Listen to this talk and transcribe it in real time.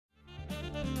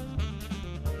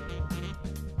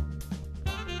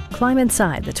climb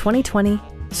inside the 2020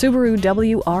 Subaru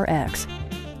WRX.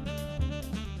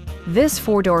 This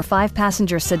 4-door,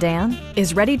 5-passenger sedan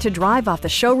is ready to drive off the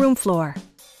showroom floor.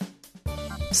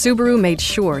 Subaru made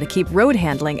sure to keep road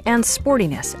handling and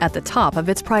sportiness at the top of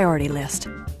its priority list.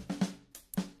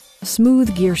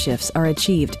 Smooth gear shifts are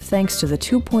achieved thanks to the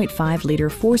 2.5-liter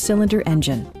 4-cylinder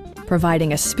engine,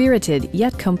 providing a spirited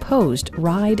yet composed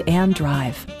ride and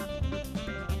drive.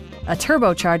 A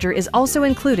turbocharger is also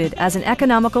included as an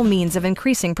economical means of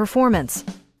increasing performance.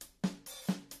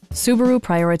 Subaru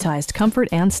prioritized comfort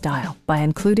and style by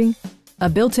including a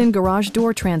built-in garage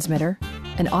door transmitter,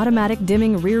 an automatic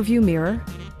dimming rear-view mirror,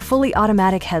 fully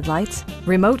automatic headlights,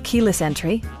 remote keyless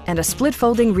entry, and a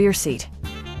split-folding rear seat.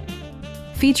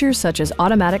 Features such as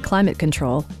automatic climate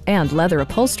control and leather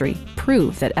upholstery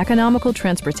prove that economical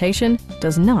transportation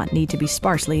does not need to be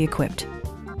sparsely equipped.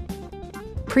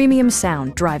 Premium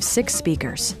sound drives 6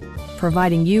 speakers,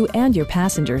 providing you and your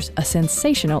passengers a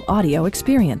sensational audio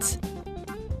experience.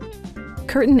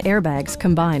 Curtain airbags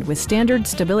combined with standard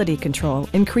stability control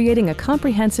in creating a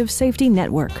comprehensive safety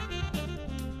network.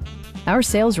 Our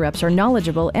sales reps are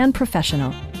knowledgeable and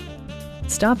professional.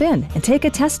 Stop in and take a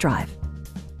test drive.